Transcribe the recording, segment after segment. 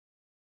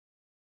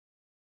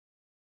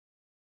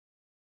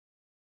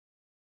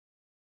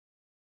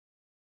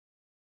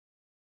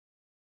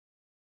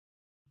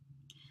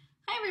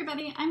Hi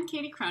everybody, I'm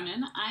Katie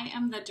Cronin. I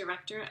am the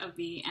director of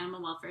the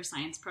Animal Welfare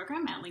Science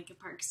Program at Lincoln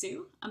Park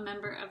Zoo, a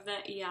member of the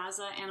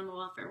EAZA Animal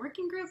Welfare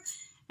Working Group,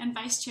 and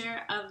vice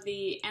chair of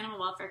the Animal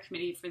Welfare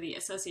Committee for the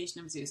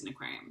Association of Zoos and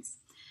Aquariums.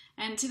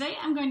 And today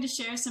I'm going to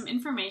share some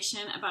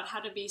information about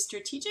how to be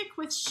strategic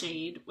with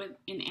shade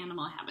in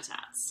animal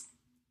habitats.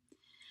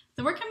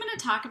 The work I'm going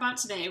to talk about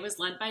today was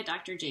led by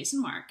Dr.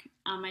 Jason Mark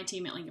on my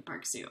team at Lincoln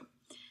Park Zoo.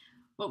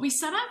 What we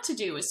set out to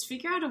do was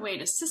figure out a way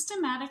to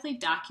systematically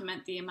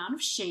document the amount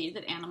of shade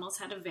that animals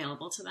had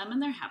available to them in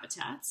their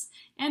habitats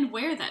and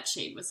where that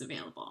shade was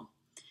available.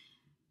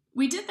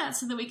 We did that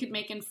so that we could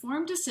make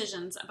informed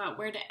decisions about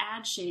where to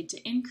add shade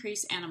to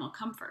increase animal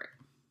comfort.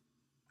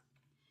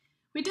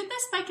 We did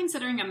this by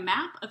considering a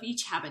map of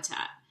each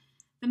habitat.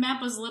 The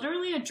map was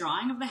literally a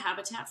drawing of the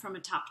habitat from a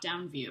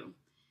top-down view.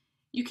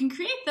 You can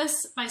create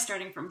this by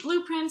starting from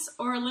blueprints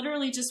or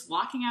literally just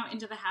walking out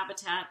into the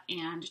habitat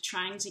and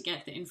trying to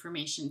get the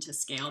information to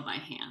scale by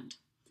hand.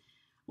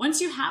 Once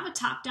you have a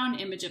top-down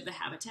image of the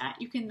habitat,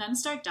 you can then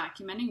start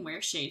documenting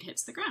where shade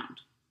hits the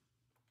ground.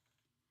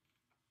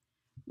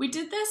 We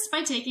did this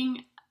by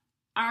taking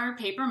our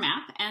paper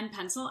map and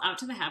pencil out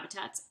to the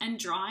habitats and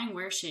drawing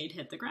where shade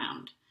hit the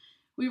ground.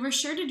 We were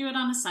sure to do it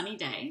on a sunny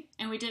day,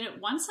 and we did it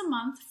once a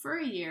month for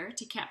a year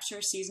to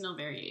capture seasonal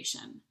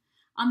variation.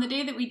 On the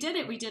day that we did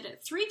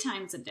it 3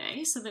 times a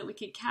day so that we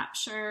could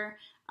capture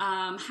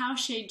how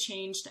shade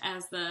changed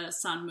as the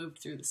sun moved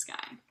through the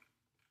sky.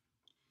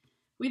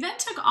 We then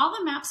took all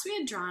the maps we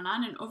had drawn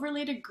on and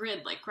overlaid a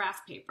grid like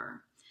graph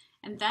paper,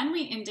 and then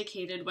we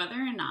indicated whether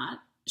or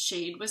not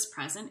shade was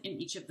present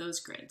in each of those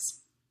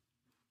grids.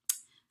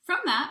 From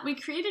that, we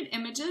created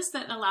images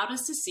that allowed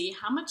us to see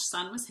how much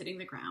sun was hitting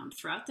the ground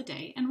throughout the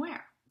day and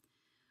where.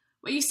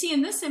 What you see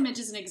in this image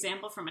is an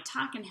example from a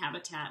takin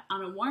habitat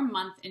on a warm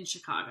month in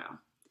Chicago.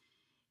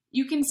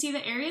 You can see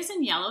the areas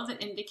in yellow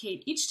that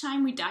indicate each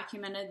time we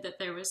documented that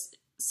there was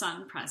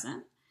sun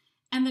present,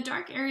 and the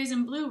dark areas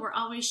in blue were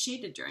always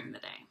shaded during the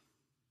day.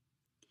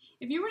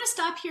 If you were to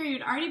stop here,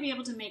 you'd already be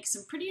able to make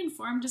some pretty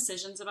informed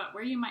decisions about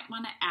where you might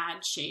want to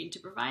add shade to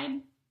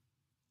provide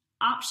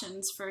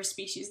options for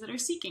species that are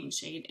seeking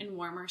shade in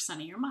warmer,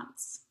 sunnier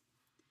months.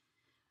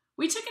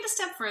 We took it a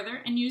step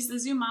further and used the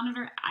Zoo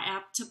Monitor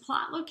app to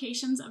plot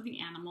locations of the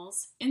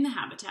animals in the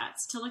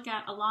habitats to look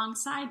at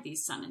alongside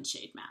these sun and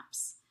shade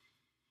maps.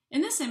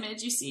 In this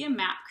image, you see a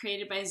map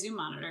created by Zoo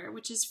Monitor,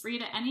 which is free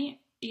to any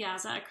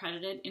EAZA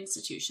accredited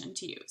institution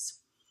to use.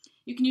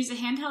 You can use a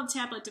handheld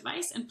tablet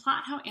device and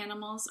plot how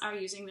animals are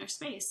using their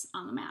space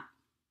on the map.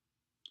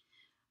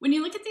 When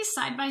you look at these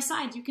side by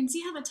side, you can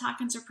see how the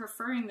takins are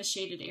preferring the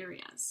shaded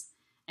areas.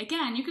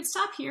 Again, you could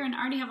stop here and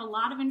already have a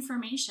lot of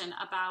information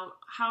about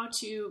how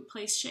to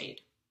place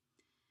shade.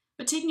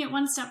 But taking it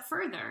one step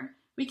further,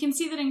 we can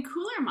see that in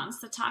cooler months,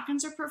 the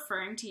takins are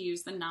preferring to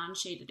use the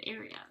non-shaded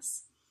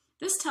areas.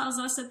 This tells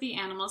us that the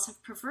animals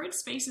have preferred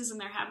spaces in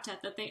their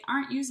habitat that they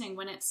aren't using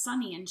when it's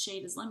sunny and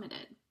shade is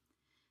limited.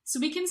 So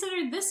we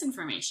considered this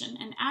information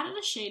and added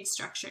a shade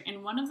structure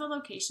in one of the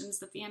locations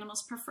that the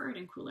animals preferred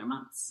in cooler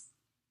months.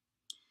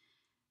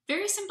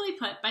 Very simply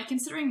put, by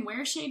considering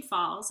where shade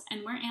falls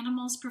and where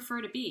animals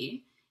prefer to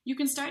be, you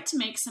can start to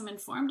make some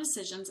informed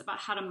decisions about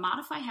how to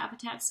modify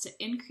habitats to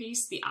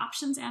increase the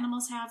options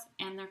animals have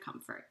and their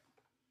comfort.